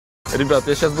Ребят,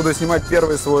 я сейчас буду снимать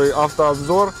первый свой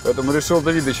автообзор, поэтому решил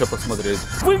Давида еще посмотреть.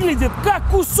 Выглядит как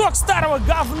кусок старого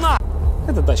говна.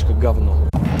 Эта тачка говно.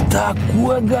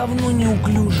 Такое говно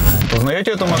неуклюжее.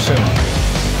 Узнаете эту машину?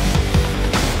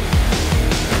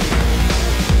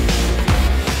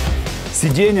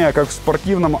 Сиденье, как в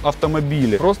спортивном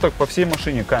автомобиле. Просто по всей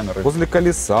машине камеры. Возле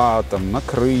колеса, там, на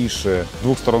крыше. С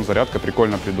двух сторон зарядка,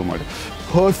 прикольно придумали.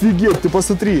 Офигеть, ты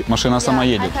посмотри. Машина сама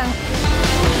едет.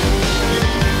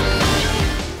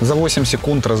 За 8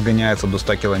 секунд разгоняется до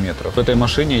 100 километров. В этой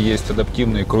машине есть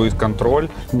адаптивный круиз-контроль.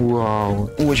 Вау,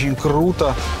 очень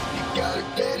круто.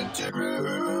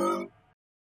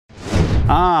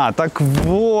 Так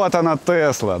вот она,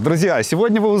 Тесла. Друзья,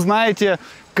 сегодня вы узнаете,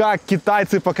 как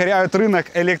китайцы покоряют рынок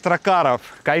электрокаров.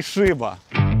 Кайшиба.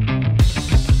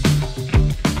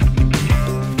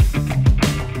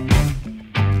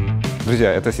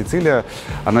 Друзья, это Сицилия.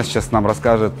 Она сейчас нам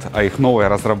расскажет о их новой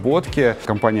разработке.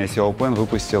 Компания Xpeng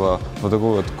выпустила вот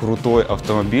такой вот крутой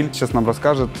автомобиль. Сейчас нам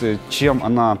расскажет, чем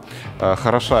она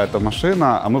хороша, эта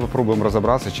машина, а мы попробуем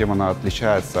разобраться, чем она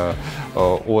отличается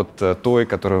от той,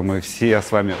 которую мы все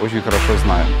с вами очень хорошо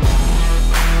знаем.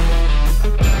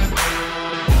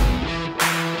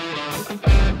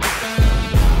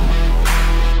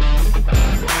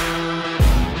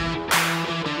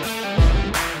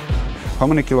 How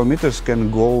many kilometers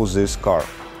can go this car?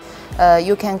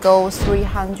 You can go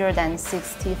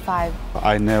 365.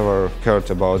 I never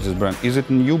heard about this brand. Is it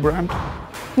a new brand?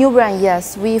 New brand,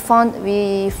 yes. We found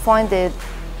it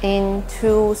in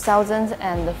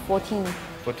 2014.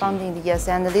 Founding, yes.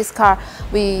 And this car,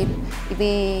 we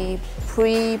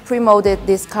pre-molded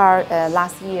this car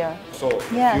last year. So,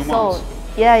 yeah, few months.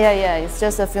 Yeah. It's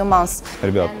just a few months.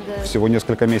 Ребят, всего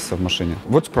несколько месяцев в машине.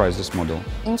 What's price this model?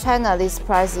 In China, this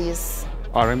price is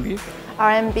RMB?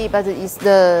 RMB, but it's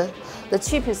the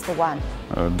cheapest one.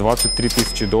 23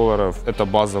 тысячи долларов – это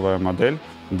базовая модель.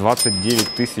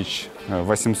 29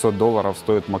 800 долларов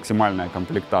стоит максимальная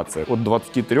комплектация. От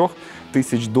 23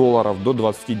 тысяч долларов до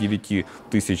 29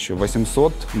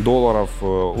 800 долларов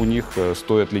у них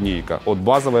стоит линейка. От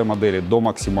базовой модели до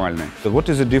максимальной. What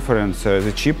is the difference?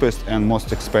 The cheapest and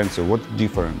most expensive. What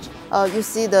difference? You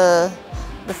see the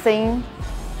thing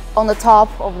on the top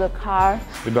of the car.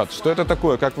 Ребят, что это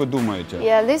такое, как вы думаете?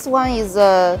 Yeah, this one is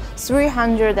a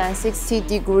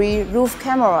 360-degree roof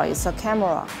camera. It's a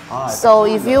camera. So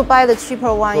if you buy the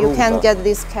cheaper one, you can get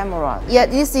this camera. Yeah,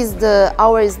 this is the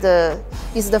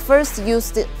the first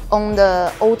used on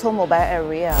the automobile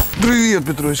area. Привет,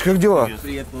 Петрович, как дела?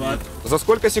 Привет, Влад. За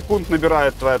сколько секунд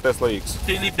набирает твоя Tesla X?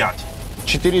 4,5.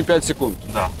 4,5 секунд.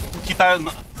 Да. Китай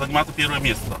занимает первое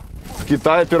место. В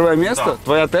Китае первое место? Да.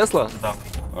 Твоя Tesla? Да.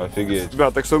 Офигеть.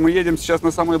 Ребят, так что мы едем сейчас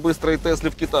на самой быстрой Тесле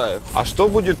в Китае. А что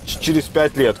будет через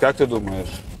 5 лет, как ты думаешь?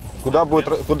 Куда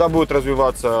будет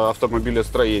развиваться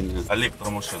автомобилестроение?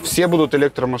 Электромашины. Все будут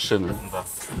электромашины. Да.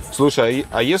 Слушай,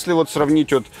 а если вот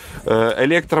сравнить вот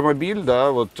электромобиль,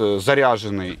 да, вот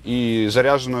заряженный и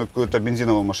заряженную какую-то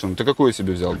бензиновую машину, ты какую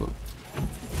себе взял бы?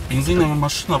 Бензиновая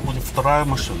машина будет вторая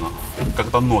машина.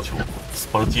 Когда ночью,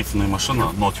 спортивная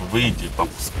машина, ночью выйти, там,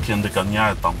 с кем-то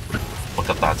гоняет, там,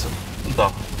 покататься.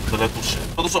 Да, для души.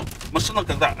 Потому что машина,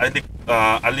 когда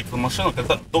электромашина,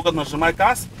 когда только нажимает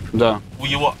газ, Да. у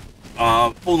его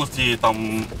полностью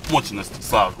там мощность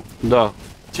сразу. Да.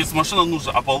 Через машину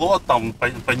нужно оборот, там,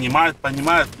 понимает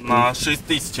на 6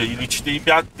 тысяч или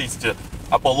 4-5 тысяч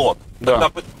оборот. Да.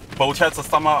 Тогда получается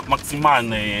самая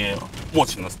максимальная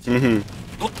мощность.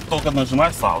 Тут только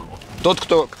нажимает сразу. Тот,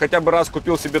 кто хотя бы раз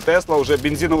купил себе Tesla, уже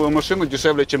бензиновую машину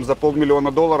дешевле, чем за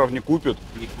 $500 000 не купит.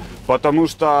 Потому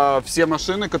что все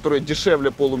машины, которые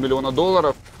дешевле $500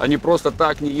 000, они просто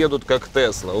так не едут, как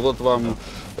Tesla. Вот вам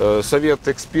совет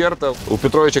экспертов. У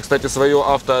Петровича, кстати, свое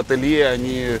автоателье,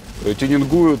 они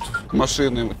тюнингуют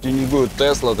машины, тюнингуют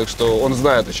Tesla, так что он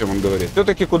знает, о чем он говорит.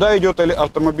 Все-таки куда идет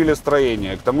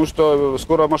автомобилестроение? К тому, что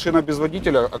скоро машина без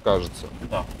водителя окажется.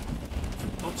 Да.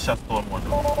 Тут сейчас тоже можно.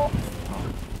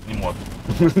 Не может.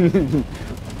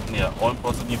 Нет, он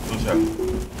просто не включает.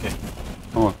 Okay.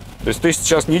 Вот. То есть ты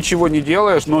сейчас ничего не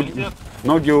делаешь,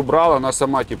 ноги убрал, она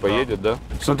сама типа едет, да?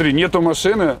 Смотри, нету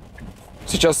машины,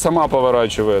 сейчас сама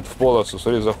поворачивает в полосу,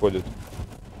 смотри, заходит.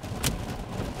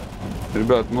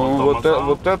 Ребят, ну вот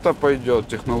это пойдет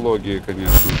технологии,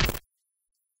 конечно.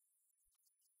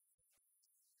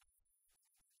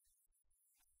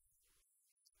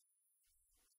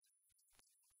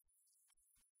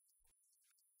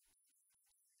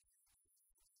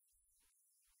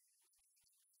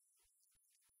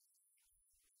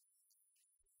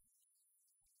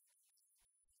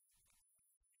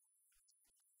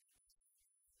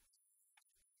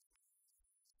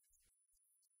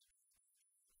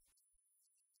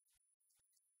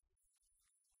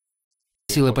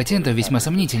 Сила патента весьма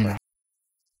сомнительна.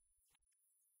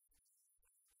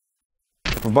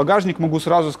 В багажник могу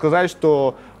сразу сказать,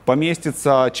 что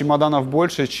поместится чемоданов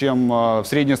больше, чем в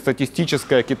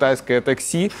среднестатистическое китайское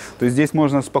такси. То есть здесь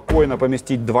можно спокойно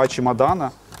поместить 2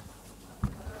 чемодана.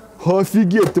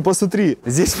 Офигеть, ты посмотри,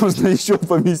 здесь можно еще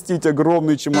поместить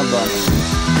огромный чемодан.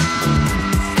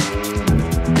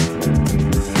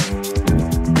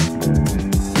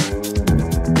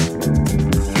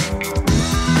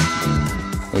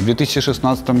 В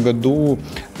 2016 году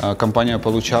компания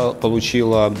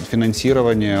получила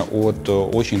финансирование от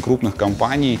очень крупных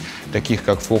компаний, таких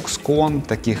как Foxconn,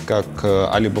 таких как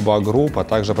Alibaba Group, а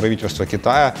также правительство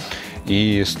Китая.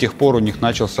 И с тех пор у них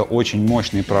начался очень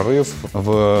мощный прорыв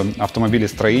в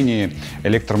автомобилестроении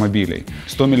электромобилей.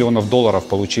 $100 миллионов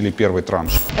получили первый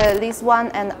транш. This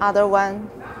one and other one.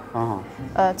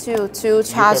 To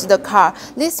charge the car.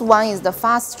 This one is the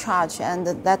fast charge and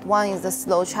that one is the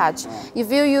slow charge. If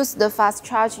you use the fast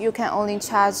charge, you can only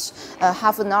charge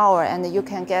half an hour and you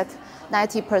can get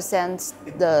 90%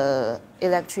 the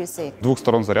electricity. С двух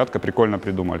сторон зарядка, прикольно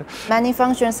придумали. Many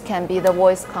functions can be the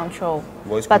voice control,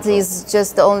 but it's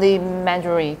just only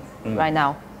manually right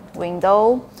now.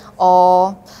 Window,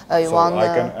 or you want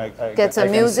to get the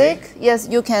music. Yes,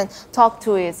 you can talk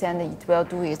to it and it will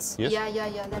do it. Yes? Yeah.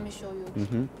 Let me show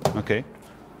you. Okay.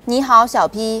 你好，小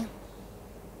P。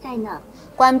在呢。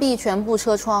关闭全部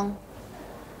车窗。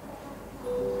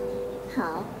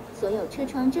好，所有车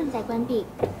窗正在关闭。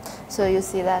So you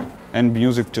see that? And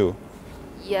music too.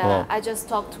 Yeah, Wow. I just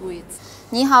talked to it.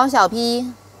 你好，小 P。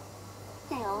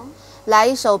在哦。来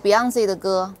一首 Beyonce 的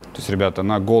歌。То есть, ребята,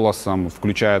 она голосом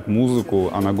включает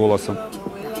музыку, она голосом...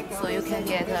 So you can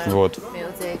get Вот.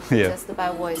 music Yeah. just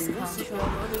by voice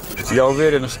control. Я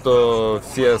уверен, что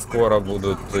все скоро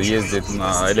будут ездить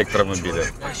на электромобиле.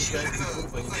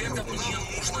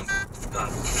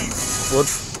 Вот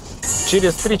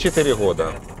через 3-4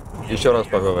 года еще раз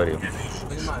поговорим.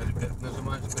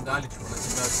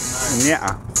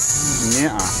 Не-а.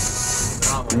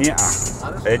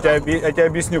 Я тебе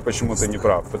объясню, почему ты не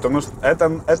прав. Потому что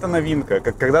это новинка.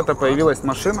 Как когда-то появилась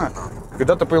машина,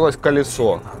 когда-то появилось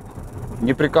колесо.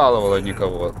 Не прикалывало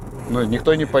никого. Ну,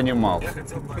 никто не понимал.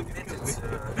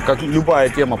 Как любая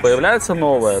тема появляется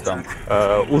новая, там,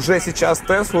 уже сейчас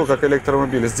Теслу, как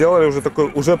электромобиль, сделали уже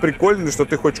такой, уже прикольный, что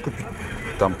ты хочешь купить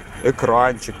там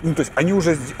экранчик. Ну, то есть они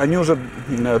уже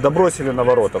добросили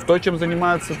наворотов. То, чем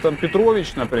занимается там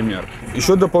Петрович, например,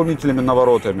 еще дополнительными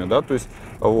наворотами, да, то есть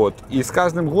вот. И с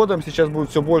каждым годом сейчас будет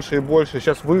все больше и больше.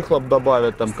 Сейчас выхлоп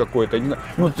добавят там какой-то.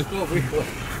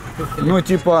 Ну,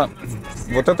 типа,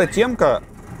 вот эта темка,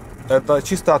 это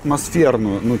чисто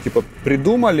атмосферную, ну, типа,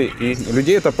 придумали, и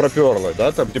людей это проперло,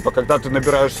 да, там, типа, когда ты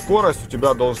набираешь скорость, у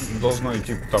тебя должно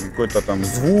идти, там, какой-то там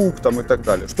звук, там, и так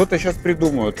далее. Что-то сейчас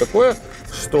придумают такое,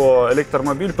 что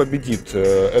электромобиль победит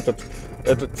этот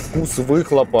вкус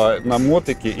выхлопа на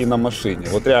мотике и на машине.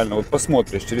 Вот реально, вот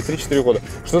посмотришь, через 3-4 года,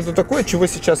 что-то такое, чего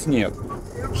сейчас нет.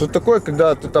 Что-то такое,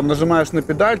 когда ты там нажимаешь на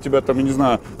педаль, тебя там, я не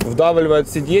знаю, вдавливает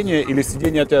сиденье, или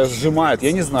сиденье тебя сжимает,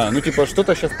 я не знаю, ну, типа,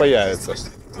 что-то сейчас появится.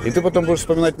 И ты потом будешь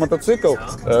вспоминать мотоцикл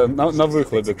на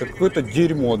выхлопе, как какое-то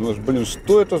дерьмо. Думаешь, блин,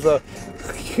 что это за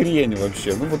хрень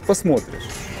вообще? Ну вот посмотришь.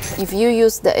 If you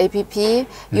use the app,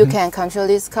 you can control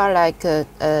this car like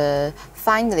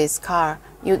find this car.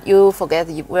 You forget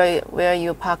where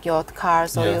you park your car,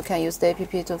 so you can use the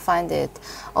app to find it.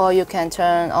 Or you can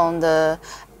turn on the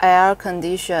air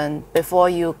condition before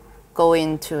you go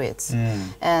into it.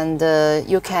 And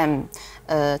you can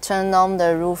turn on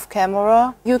the roof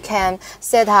camera. You can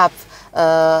set up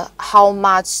how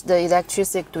much the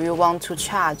electricity do you want to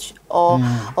charge or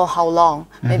how long.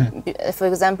 Maybe, for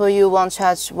example, you want to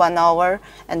charge 1 hour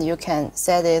and you can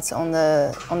set it on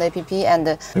the app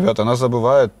and... Ребята, она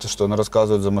забывает, что она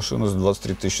рассказывает за машину за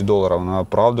 $23 тысячи. Она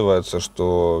оправдывается,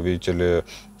 что, видите ли,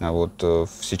 вот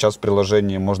сейчас в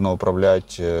приложении можно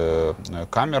управлять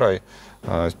камерой,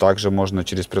 также можно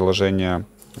через приложение,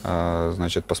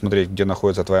 значит, посмотреть, где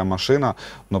находится твоя машина,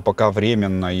 но пока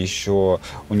временно еще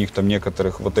у них там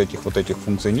некоторых вот этих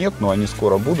функций нет, но они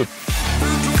скоро будут.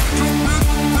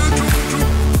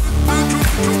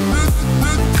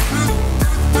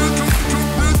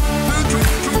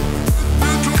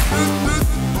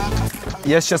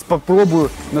 Я сейчас попробую,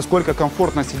 насколько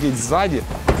комфортно сидеть сзади.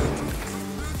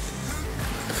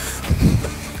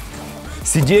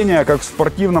 Сиденье, как в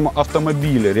спортивном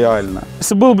автомобиле, реально.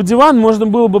 Если был бы диван, можно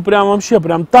было бы прям вообще,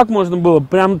 прям так можно было,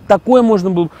 прям такое можно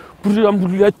было прям,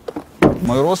 блядь.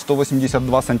 Мой рост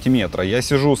 182 сантиметра. Я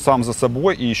сижу сам за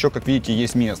собой, и еще, как видите,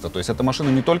 есть место. То есть эта машина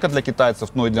не только для китайцев,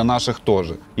 но и для наших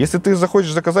тоже. Если ты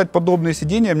захочешь заказать подобные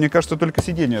сиденья, мне кажется, только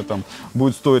сиденье там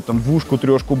будет стоить там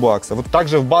 2-3 баксов. Вот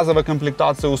также в базовой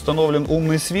комплектации установлен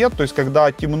умный свет. То есть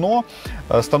когда темно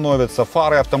становится,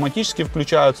 фары автоматически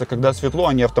включаются. Когда светло,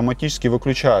 они автоматически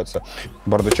выключаются.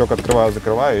 Бардачок открываю,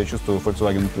 закрываю, я чувствую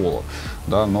Volkswagen Polo.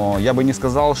 Да, но я бы не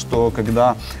сказал, что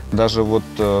когда даже вот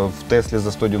в Тесле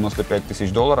за 195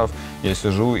 тысяч долларов я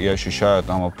сижу и ощущаю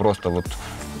там просто вот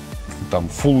там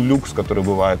full люкс, который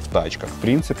бывает в тачках. В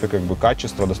принципе, как бы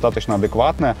качество достаточно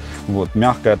адекватное. Вот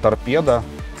мягкая торпеда,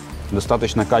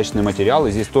 достаточно качественный материал.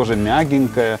 И здесь тоже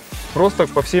мягенькая. Просто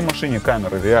по всей машине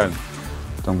камеры, реально.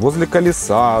 Там возле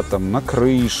колеса, там на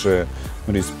крыше,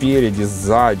 смотри, спереди,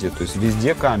 сзади. То есть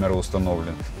везде камеры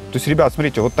установлены. То есть, ребят,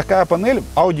 смотрите, вот такая панель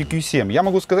Audi Q7. Я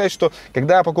могу сказать, что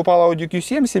когда я покупал Audi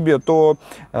Q7 себе, то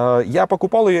я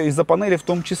покупал ее из-за панели в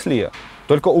том числе.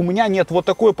 Только у меня нет вот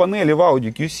такой панели в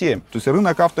Audi Q7. То есть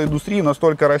рынок автоиндустрии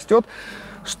настолько растет,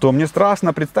 что мне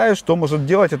страшно представить, что может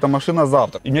делать эта машина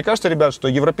завтра. И мне кажется, ребят, что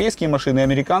европейские машины и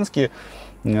американские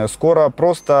скоро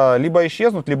просто либо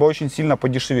исчезнут, либо очень сильно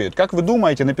подешевеют. Как вы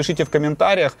думаете, напишите в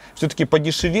комментариях, все-таки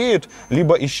подешевеют,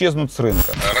 либо исчезнут с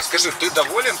рынка. Расскажи, ты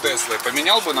доволен Теслой?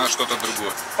 Поменял бы на что-то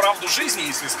другое? Правду жизни,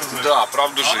 если сказать. Да,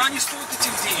 правду жизни. Она не стоит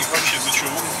этих денег вообще, за что?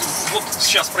 Вот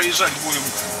сейчас проезжать будем,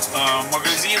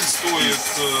 магазин стоит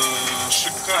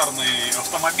шикарный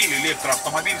автомобиль,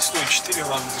 электроавтомобиль стоит 4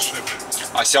 раза дешевле.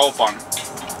 А Xiaopan?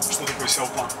 Что такое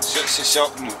Xiaopan?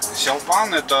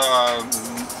 Xiaopan это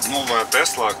новая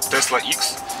Tesla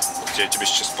X. Вот я тебе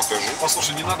сейчас покажу.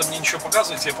 Послушай, не надо мне ничего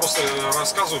показывать, я просто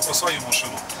рассказываю про свою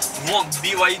машину. Вон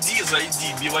BYD,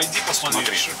 зайди, BYD посмотри.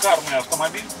 Смотри. Шикарный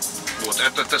автомобиль. Вот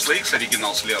это Tesla X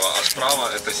оригинал слева, а справа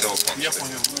это Xiaopan. Я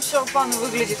понял. Xiaopan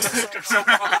выглядит Как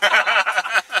Xiaopan.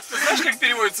 Ты знаешь, как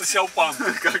переводится Xiaopan?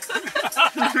 Как?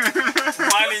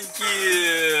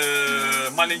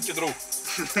 Маленький друг.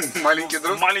 Маленький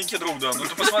друг? Маленький друг, да. Ну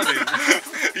ты посмотри.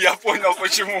 Я понял,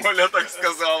 почему Оля так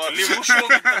сказала.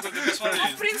 Лягушонок такой, ты посмотри.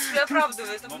 В принципе,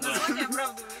 оправдывает. Это название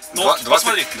оправдывает. Ну вот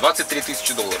посмотри. 23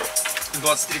 тысячи долларов.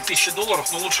 23 тысячи долларов,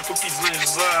 но лучше купить, знаешь,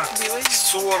 за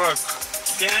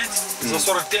 45, за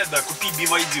 45, да, купи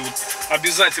BYD. Вот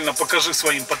обязательно покажи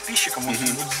своим подписчикам, вот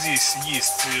здесь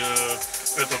есть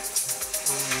этот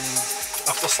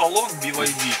автосалон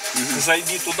BYD.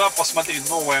 Зайди туда, посмотри,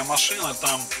 новая машина,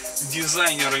 там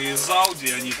дизайнеры из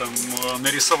Audi, они там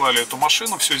нарисовали эту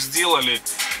машину, все сделали.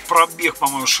 Пробег,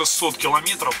 по-моему, 600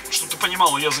 километров. Чтобы ты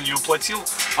понимала, я за нее платил,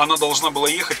 она должна была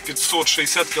ехать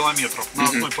 560 километров на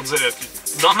одной подзарядке.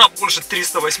 Да она больше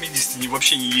 380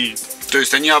 вообще не едет. То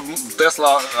есть они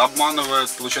Tesla обманывают,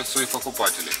 получается, своих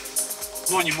покупателей.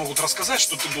 Но они могут рассказать,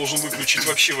 что ты должен выключить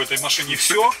вообще в этой машине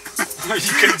все,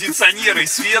 и кондиционер, и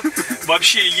свет,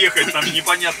 вообще ехать там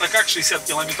непонятно как, 60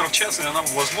 км в час, и она,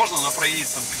 возможно, она проедет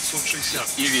там 560.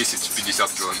 И весить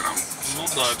 50 килограмм. Ну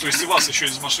да, то есть и вас еще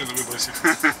из машины выбросит.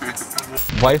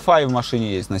 Wi-Fi в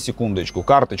машине есть, на секундочку.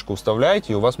 Карточку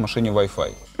вставляете, и у вас в машине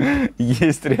Wi-Fi.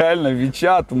 Есть реально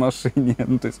WeChat в машине.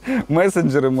 Ну, то есть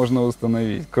мессенджеры можно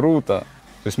установить. Круто.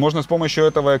 То есть можно с помощью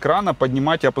этого экрана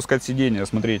поднимать и опускать сиденье.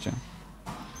 Смотрите.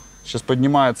 Сейчас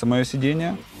поднимается мое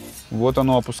сиденье. Вот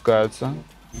оно опускается.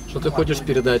 Что ты хочешь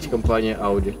передать компании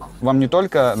Audi? Вам не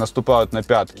только наступают на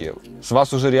пятки, с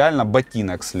вас уже реально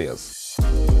ботинок слез.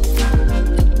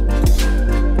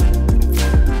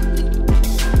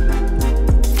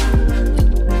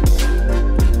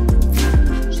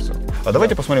 А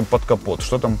давайте посмотрим под капот.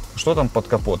 Что там под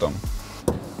капотом?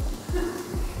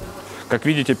 Как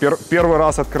видите, первый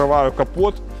раз открываю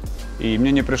капот, и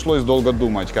мне не пришлось долго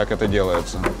думать, как это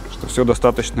делается. Что все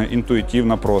достаточно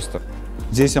интуитивно просто.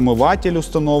 Здесь омыватель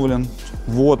установлен.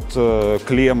 Вот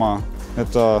клемма.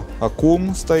 Это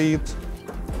аккум стоит.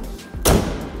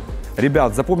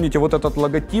 Ребят, запомните вот этот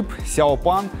логотип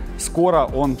Xiaopan. Скоро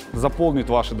он заполнит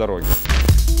ваши дороги.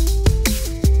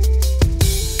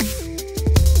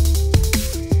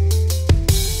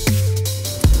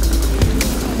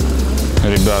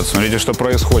 Ребят, смотрите, что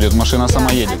происходит. Машина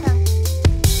сама едет.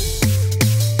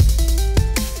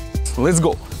 Let's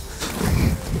go.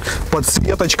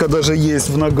 Подсветочка даже есть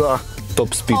в ногах.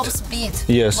 Top speed. Top speed.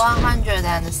 Yes.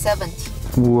 170.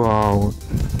 Вау.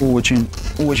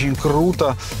 Очень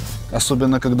круто.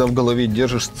 Особенно, когда в голове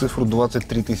держишь цифру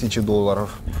 23 тысячи долларов.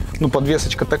 Ну,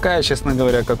 подвесочка такая, честно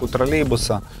говоря, как у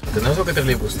троллейбуса. Ты знаешь, сколько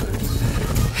троллейбус стоит?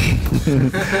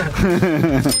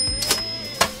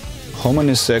 How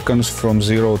many seconds from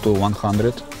 0 to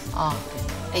 100?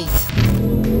 8.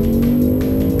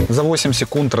 За 8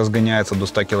 секунд разгоняется до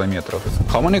 100 километров.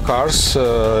 How many cars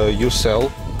you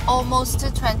sell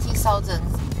almost 20,000.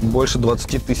 Больше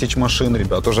 20 тысяч машин,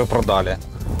 ребят, уже продали.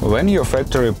 When your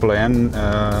factory plan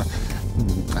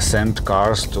send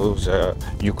cars to the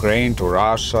Ukraine, to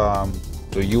Russia,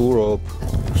 to Europe?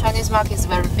 Chinese market is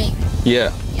very big.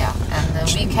 Yeah. Yeah, and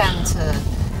we can't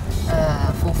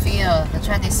fulfill the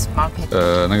Chinese market.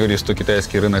 Она говорит, что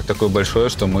китайский рынок такой большой,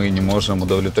 что мы не можем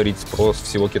удовлетворить спрос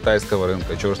всего китайского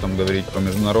рынка. Чего же там говорить про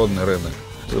международный рынок?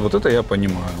 Вот это я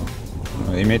понимаю.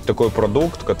 Иметь такой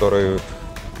продукт, который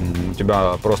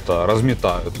тебя просто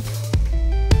разметают.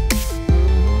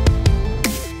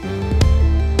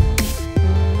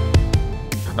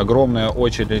 Огромная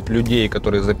очередь людей,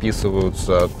 которые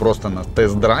записываются просто на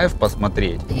тест-драйв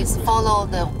посмотреть. Follow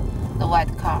the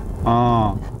white car.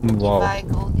 Вау.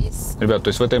 Ребят, то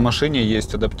есть в этой машине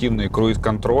есть адаптивный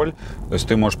круиз-контроль, то есть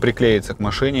ты можешь приклеиться к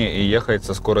машине и ехать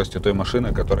со скоростью той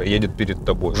машины, которая едет перед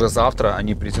тобой. Уже завтра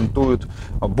они презентуют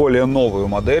более новую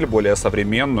модель, более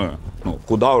современную, ну,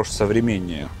 куда уж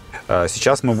современнее.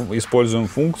 Сейчас мы используем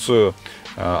функцию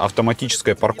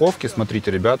автоматической парковки.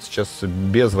 Смотрите, ребят, сейчас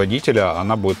без водителя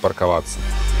она будет парковаться.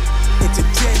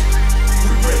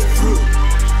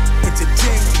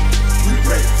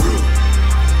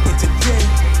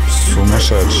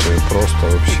 Сумасшедшие, просто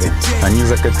вообще. Они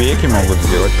за копейки могут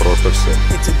сделать просто все.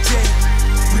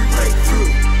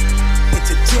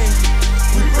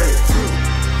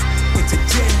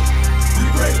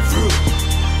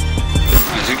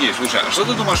 Сергей, слушай, а что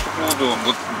ты думаешь по поводу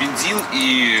вот бензин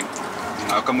и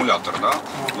аккумулятор, да?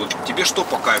 Вот тебе что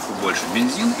по кайфу больше,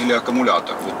 бензин или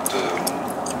аккумулятор? Вот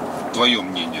твое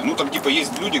мнение. Ну, там, типа,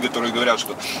 есть люди, которые говорят,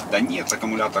 что да нет,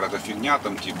 аккумулятор это фигня,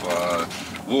 там, типа,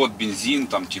 вот, бензин,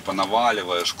 там, типа,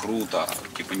 наваливаешь, круто,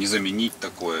 типа, не заменить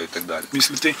такое и так далее.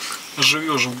 Если ты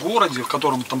живешь в городе, в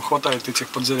котором там хватает этих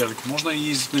подзарядок, можно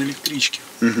ездить на электричке.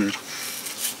 Угу.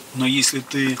 Но если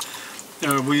ты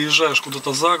выезжаешь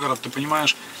куда-то за город, ты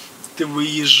понимаешь, ты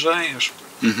выезжаешь,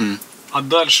 угу. А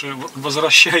дальше,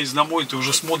 возвращаясь домой, ты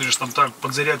уже смотришь, там, так,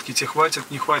 подзарядки тебе хватит,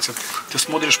 не хватит. Ты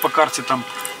смотришь по карте, там,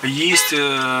 есть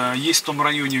в том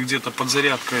районе где-то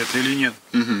подзарядка это или нет.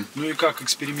 Угу. Ну и как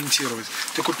экспериментировать?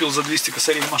 Ты купил за 200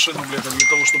 косарей машину, блядь, для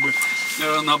того, чтобы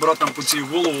на обратном пути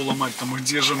голову ломать, там,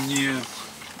 где же мне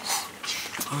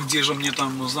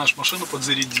там, знаешь, машину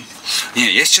подзарядить? Не,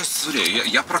 я сейчас, смотри,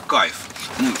 я про кайф.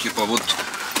 Ну, типа, вот,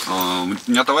 у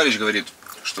меня товарищ говорит,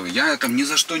 что я это ни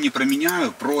за что не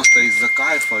променяю, просто из-за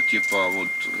кайфа, типа, вот,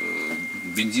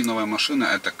 бензиновая машина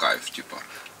это кайф, типа,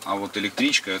 а вот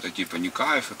электричка это, типа, не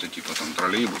кайф, это, типа, там,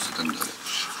 троллейбус и так далее.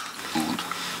 Вот.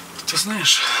 Ты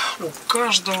знаешь, у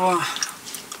каждого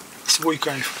свой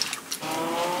кайф.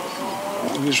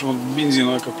 Видишь, вот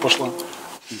бензиновая как пошла.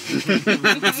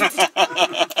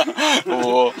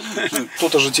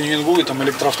 Кто-то же тюнингует, там,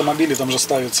 электроавтомобили, там же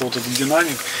ставится вот этот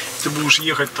динамик, ты будешь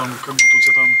ехать там, как будто у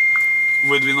тебя там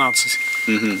V12,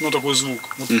 ну такой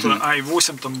звук, вот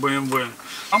i8, там BMW,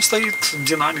 там стоит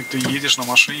динамик, ты едешь на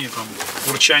машине, там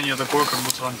урчание такое, как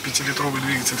будто там 5-литровый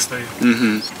двигатель стоит.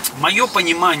 Мое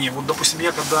понимание, вот допустим,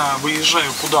 я когда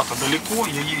выезжаю куда-то далеко,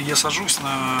 я сажусь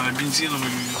на бензиновый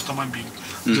автомобиль,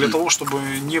 для того, чтобы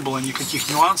не было никаких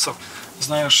нюансов,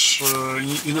 знаешь,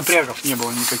 и напрягов не было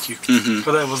никаких,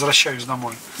 когда я возвращаюсь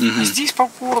домой. А здесь по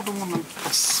городу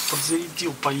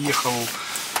подзарядил, поехал.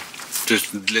 То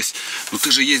есть ну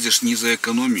ты же ездишь не за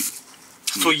экономию.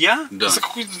 Что я? Да. За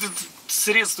какое-то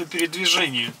средство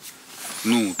передвижения.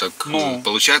 Ну, так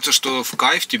получается, что в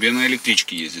кайф тебе на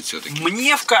электричке ездить все-таки.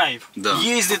 Мне в кайф да.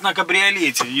 ездить на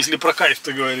кабриолете, если про кайф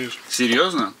ты говоришь.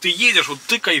 Серьезно? Ты едешь, вот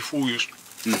ты кайфуешь.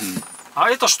 А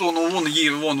это что? Ну вон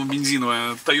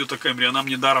бензиновая Toyota Camry, она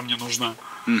мне даром не нужна.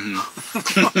 Ну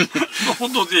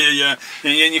тут я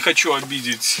не хочу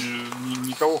обидеть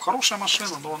никого. Хорошая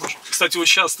машина, но она... Кстати, вот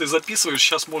сейчас ты записываешь,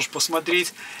 сейчас можешь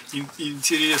посмотреть,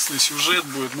 интересный сюжет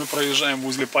будет. Мы проезжаем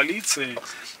возле полиции,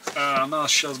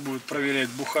 нас сейчас будет проверять,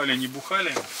 бухали, не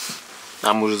бухали.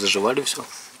 А мы уже заживали все?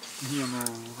 Не, ну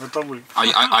это вы.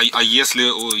 А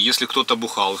если кто-то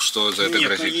бухал, что за это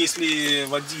грозит? Нет, если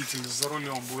водитель за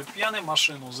рулем будет пьяный,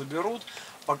 машину заберут.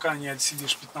 Пока не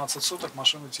отсидишь 15 суток,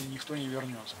 машину тебе никто не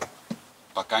вернет.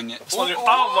 Пока не... Смотри,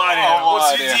 авария. Вот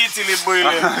свидетели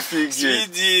были. Офигеть.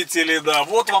 Свидетели, да.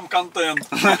 Вот вам контент.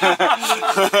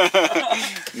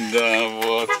 Да,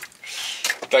 вот.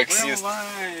 Таксист.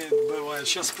 Бывает.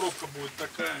 Сейчас пробка будет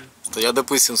такая. Я,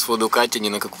 допустим, свою Дукати ни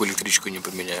на какую электричку не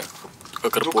поменяю.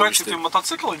 Дукати ты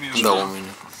мотоцикл имеешь? Да, у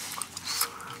меня.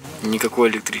 Никакой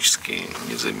электрический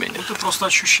не заменит. Ну ты просто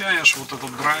ощущаешь вот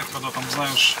этот драйв, когда там,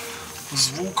 знаешь,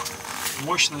 звук,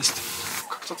 мощность.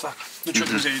 Как-то так. Ну что,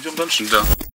 друзья, идем дальше? Да.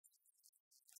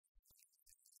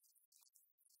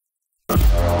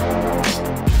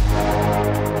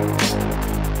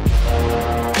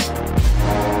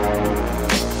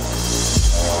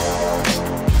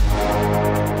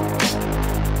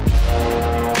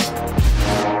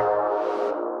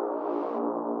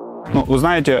 Ну, вы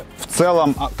знаете, в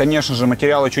целом, конечно же,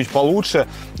 материалы чуть получше,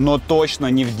 но точно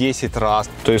не в 10 раз.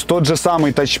 То есть тот же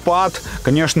самый тачпад,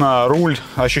 конечно, руль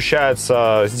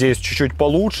ощущается здесь чуть-чуть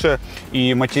получше,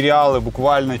 и материалы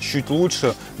буквально чуть-чуть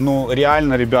лучше, но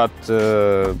реально, ребят,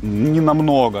 не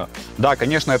намного. Да,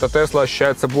 конечно, эта Tesla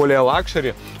ощущается более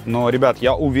лакшери, но, ребят,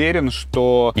 я уверен,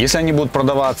 что если они будут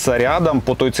продаваться рядом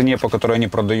по той цене, по которой они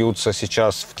продаются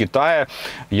сейчас в Китае,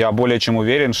 я более чем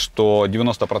уверен, что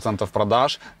 90%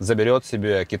 продаж заберет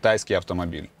себе китайский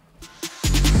автомобиль.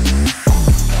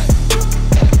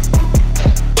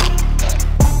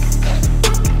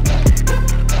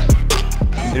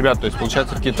 Ребят, то есть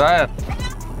получается в Китае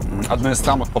одно из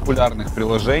самых популярных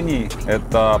приложений —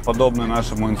 это подобное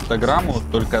нашему Инстаграму,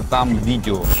 только там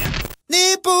видео.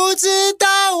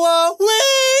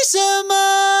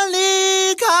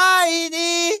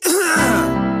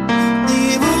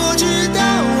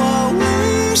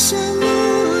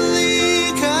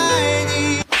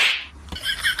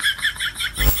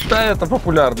 Да, это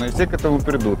популярно, и все к этому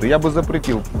придут. И я бы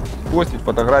запретил постить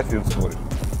фотографии в сторис.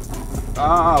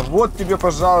 А, вот тебе,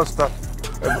 пожалуйста.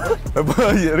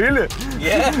 Really?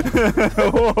 Yeah.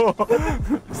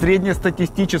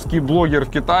 Среднестатистический блогер в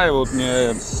Китае, вот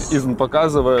мне Изн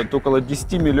показывает, около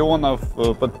 10 миллионов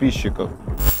подписчиков.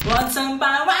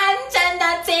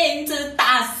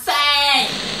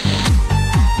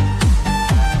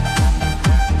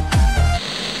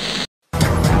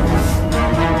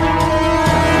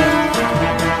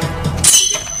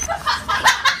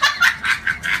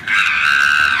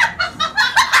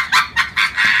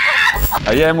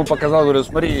 А я ему показал, говорю,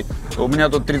 смотри, у меня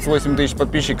тут 38 тысяч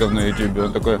подписчиков на YouTube.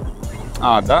 Он такой,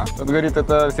 а, да? Он говорит,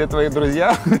 это все твои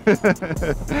друзья?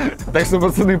 Так что,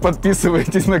 пацаны,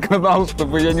 подписывайтесь на канал,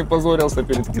 чтобы я не позорился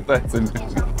перед китайцами.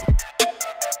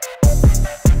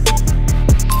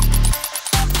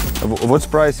 What's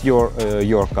price your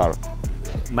car?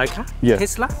 My car? Yes.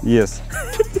 Tesla? Yes.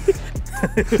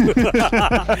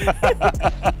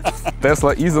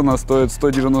 Tesla Изона стоит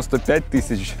 195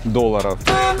 тысяч долларов.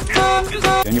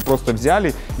 Они просто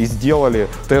взяли и сделали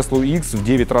Теслу X в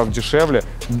 9 раз дешевле.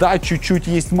 Да, чуть-чуть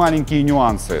есть маленькие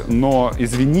нюансы, но,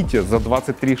 извините, за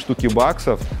 23 штуки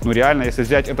баксов, ну реально, если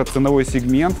взять этот ценовой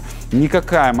сегмент,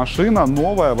 никакая машина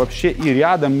новая вообще и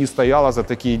рядом не стояла за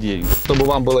такие деньги. Чтобы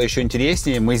вам было еще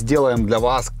интереснее, мы сделаем для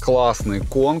вас классный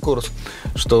конкурс,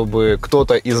 чтобы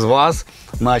кто-то из вас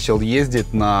начал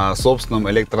ездить на собственном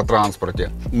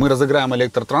электротранспорте. Мы разыграем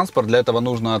электротранспорт, для этого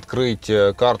нужно открыть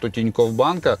карту Тинькофф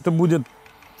банка. Это будет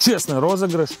честный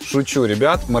розыгрыш. Шучу,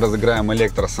 ребят, мы разыграем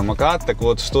электросамокат. Так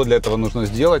вот, что для этого нужно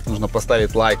сделать? Нужно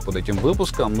поставить лайк под этим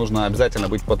выпуском, нужно обязательно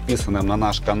быть подписанным на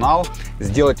наш канал,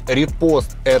 сделать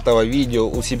репост этого видео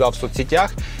у себя в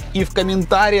соцсетях и в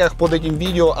комментариях под этим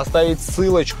видео оставить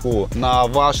ссылочку на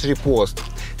ваш репост.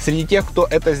 Среди тех, кто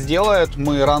это сделает,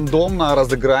 мы рандомно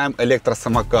разыграем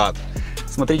электросамокат.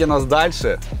 Смотрите нас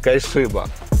дальше. Кайшиба!